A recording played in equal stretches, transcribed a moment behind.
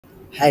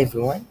Hi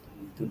everyone,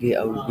 today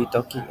I will be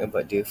talking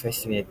about the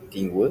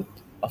fascinating world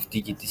of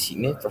digital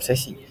signal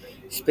processing,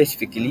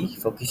 specifically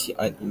focusing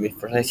on image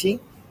processing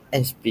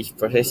and speech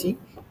processing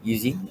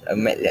using a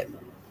MATLAB.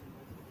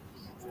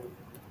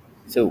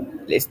 So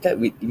let's start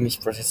with image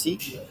processing.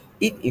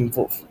 It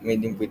involves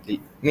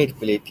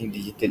manipulating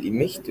digital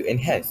image to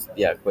enhance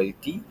their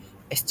quality,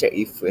 extract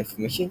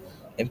information,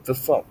 and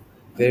perform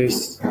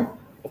various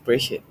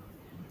operations.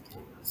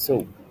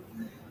 So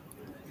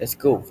let's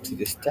go to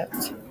the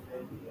steps.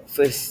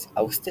 First,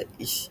 our step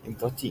is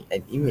importing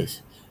an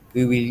image.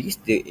 We will use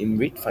the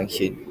imread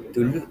function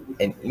to load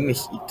an image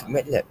into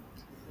MATLAB.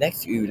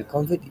 Next, we will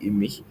convert the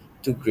image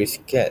to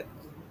grayscale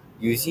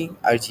using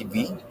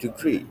RGB to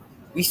gray,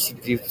 which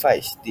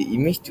simplifies the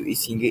image to a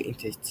single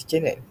intensity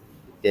channel.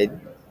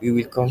 Then, we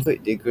will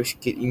convert the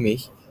grayscale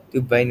image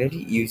to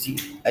binary using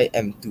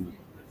IM2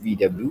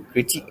 VW,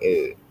 creating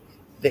a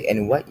black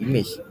and white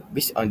image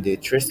based on the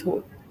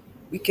threshold.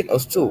 We can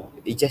also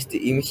adjust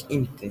the image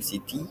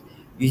intensity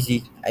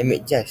using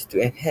ImageAdjust to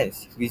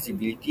enhance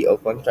visibility or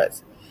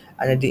contrast.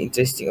 Another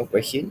interesting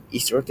operation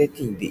is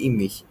rotating the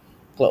image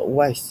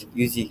clockwise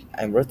using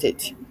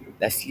ImRotate.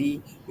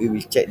 Lastly, we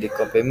will check the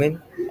complement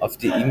of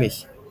the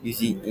image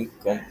using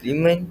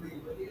InComplement.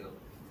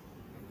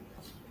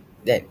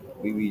 Then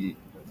we will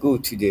go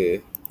to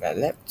the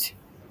MATLAB.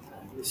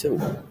 So,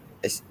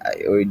 as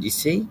I already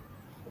say,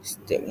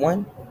 step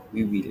 1,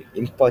 we will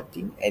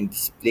importing and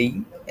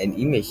displaying an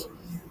image.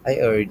 I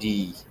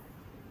already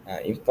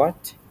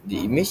import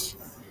the image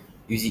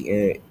using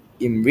a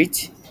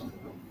image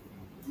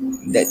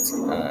that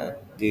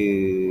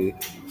the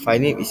file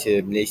name is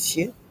a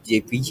Malaysia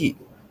JPG.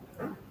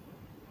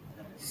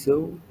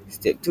 So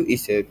step 2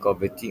 is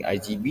converting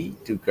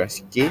RGB to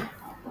grayscale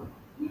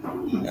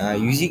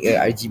using a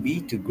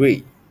RGB to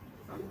gray,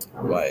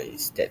 while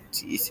step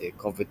 3 is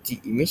converting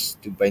image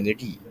to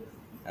binary.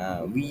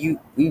 We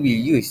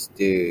will use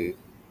the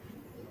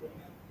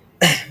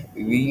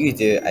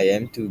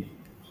IM2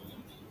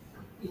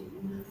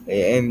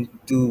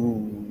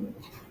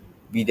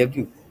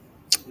 BW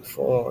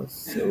for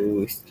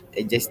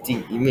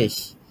adjusting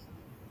image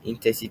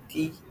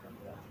intensity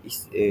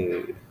is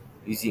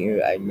using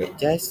a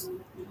ImageAdjust,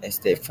 and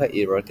step 5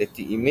 is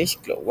rotating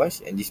image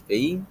clockwise and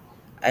displaying.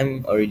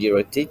 I'm already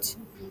rotate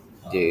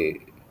the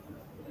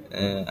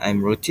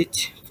I'm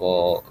rotate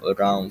for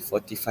around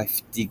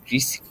 45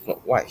 degrees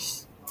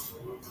clockwise.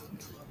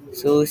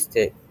 So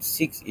step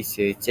 6 is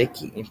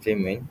checking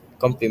implement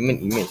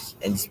complement image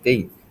and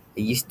displaying. I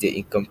use the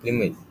in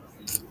complement.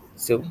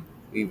 So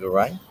we will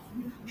run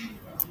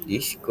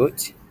this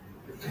code.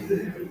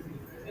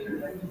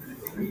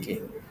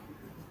 Okay,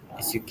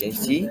 as you can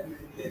see,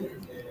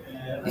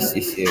 this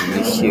is a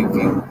Malaysia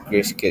view,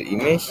 grayscale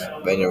image,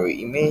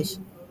 binary image,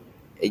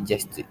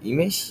 adjusted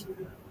image,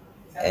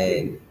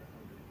 and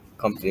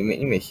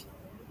complement image.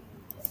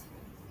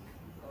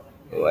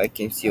 Oh, I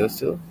can see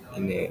also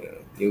in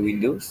the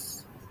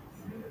windows.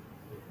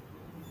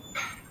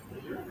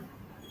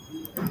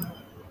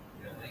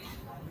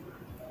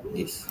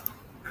 This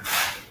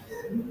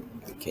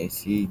you can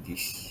see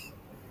this.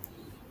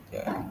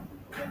 Yeah,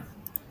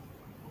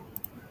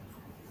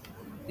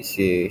 this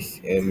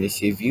is a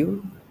Malaysia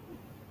view,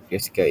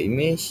 grayscale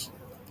image,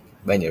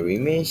 binary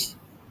image,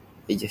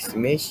 adjust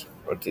image,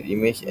 rotate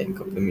image, and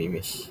complement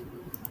image.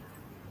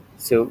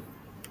 So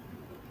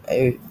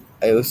I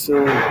I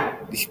also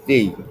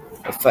display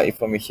a file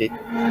information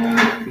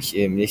which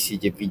is Malaysia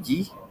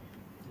JPG,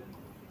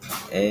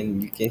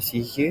 and you can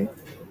see here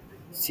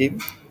same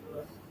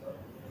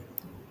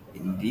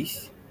in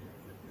this.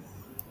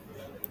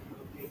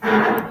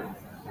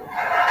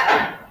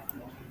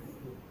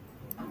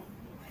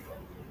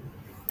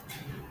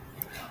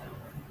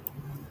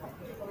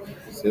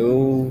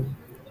 So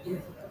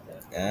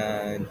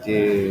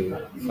the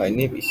file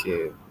name is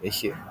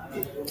Malaysia.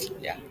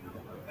 Yeah,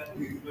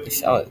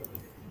 it's all.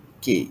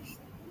 Okay,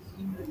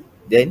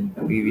 then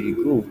we will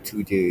go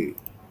to the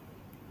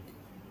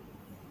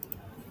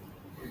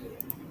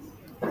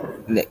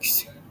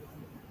next.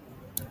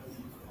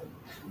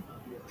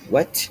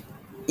 What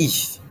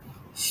is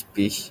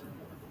speech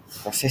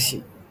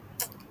processing?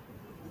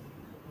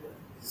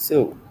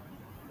 So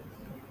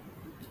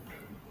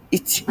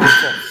it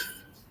involves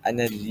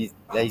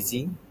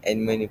analyzing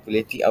and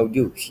manipulating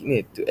audio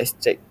signal to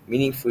extract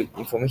meaningful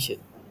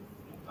information.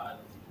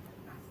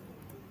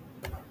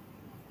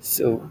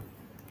 So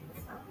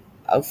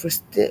our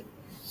first step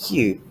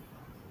here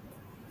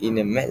in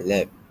a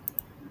MATLAB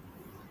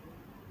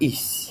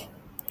is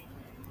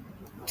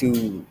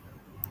to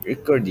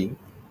recording.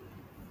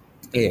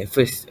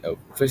 First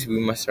we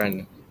must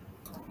run.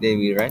 Then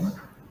we run.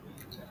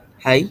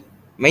 Hi,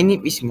 my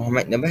name is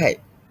Muhammad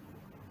Nabahat.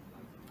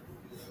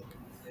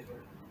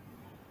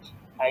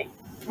 Hi,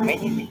 my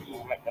name is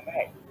Muhammad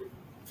Nabahat.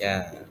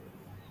 Yeah.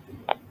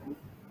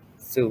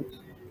 So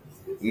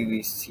we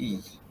will see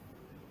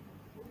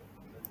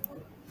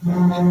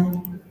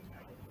where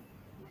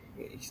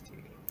is the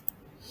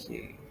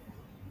here.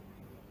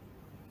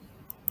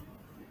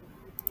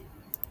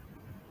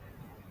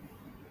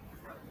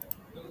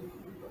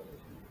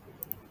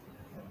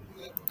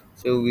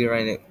 So we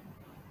run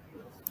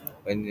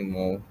one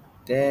more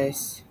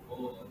test.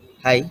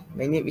 Hi,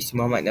 my name is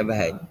Muhammad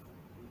Nabahan.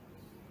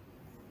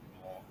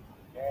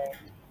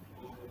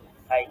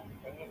 Hi,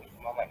 my name is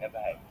Muhammad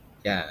Nabahan.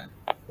 Yeah,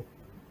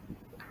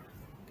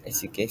 as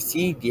you can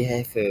see, they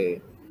have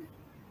a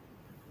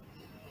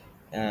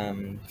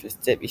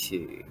first step is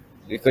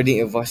recording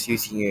a voice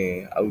using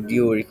a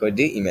audio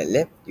recorder in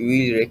MATLAB. We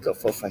will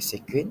record for 5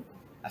 seconds.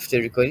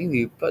 After recording,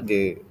 we plot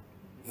the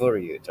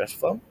Fourier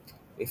transform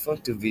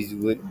waveform to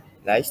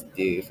visualize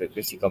the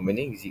frequency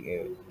component using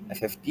a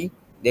FFT.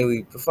 Then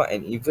we perform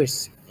an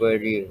inverse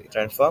Fourier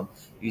transform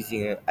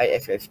using a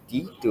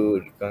IFFT to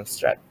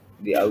reconstruct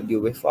the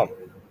audio waveform.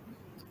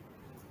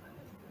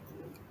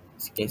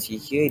 As you can see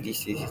here,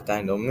 this is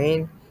time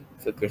domain,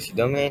 frequency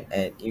domain,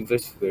 and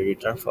inverse Fourier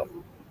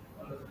transform.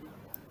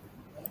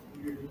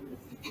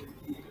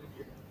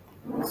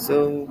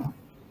 So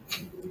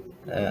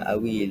I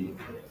will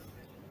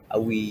I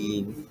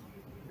will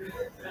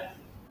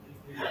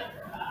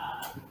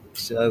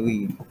I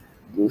will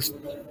go.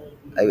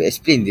 I will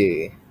explain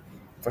the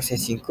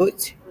processing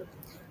code.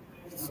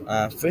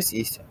 First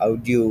is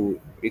audio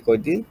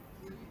recorder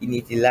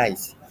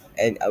initialize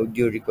an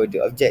audio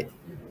recorder object.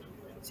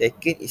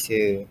 Second is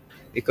a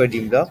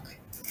recording block.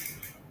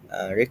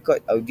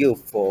 Record audio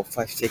for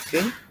 5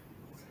 seconds.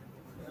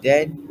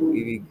 Then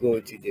we will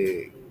go to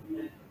the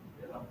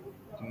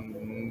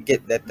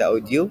get data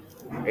audio,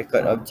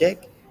 record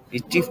object,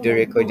 retrieve the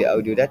recorded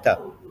audio data.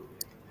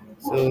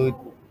 So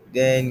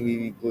then we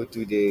will go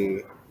to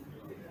the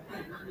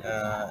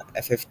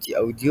FFT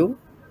audio.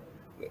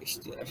 Where is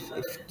the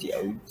FFT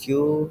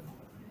audio?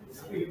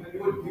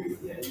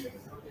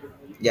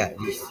 Yeah,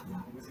 this.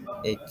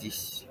 It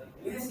is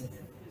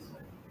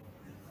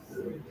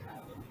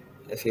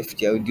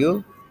FFT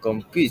audio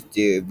computes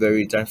the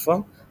Fourier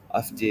transform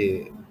of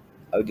the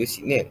audio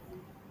signal.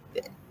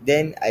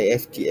 Then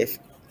IFFT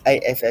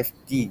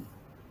FFT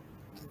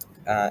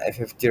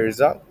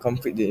result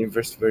compute the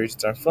inverse Fourier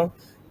transform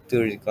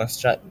to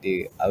reconstruct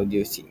the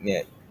audio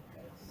signal.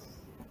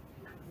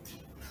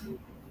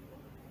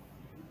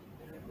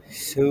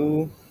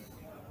 So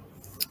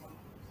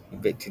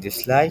back to the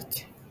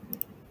slide.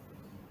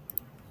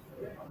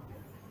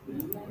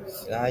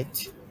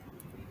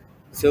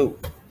 So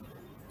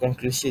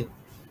conclusion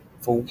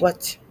for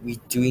what we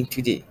doing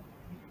today.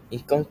 In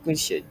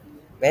conclusion,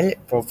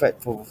 MATLAB provides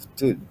powerful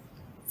tool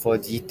for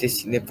digital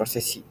signal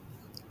processing,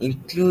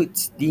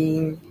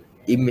 including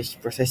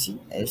image processing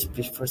and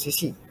speech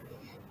processing.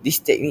 These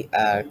techniques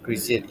are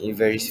crucial in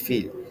various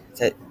fields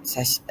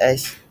such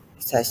as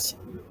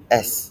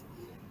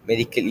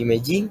medical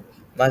imaging,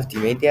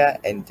 multimedia,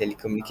 and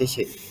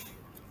telecommunication.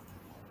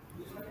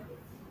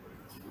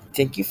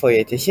 Thank you for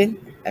your attention.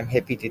 I'm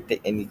happy to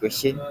take any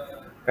question.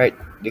 Write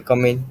the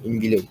comment in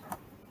below.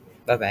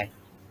 Bye bye.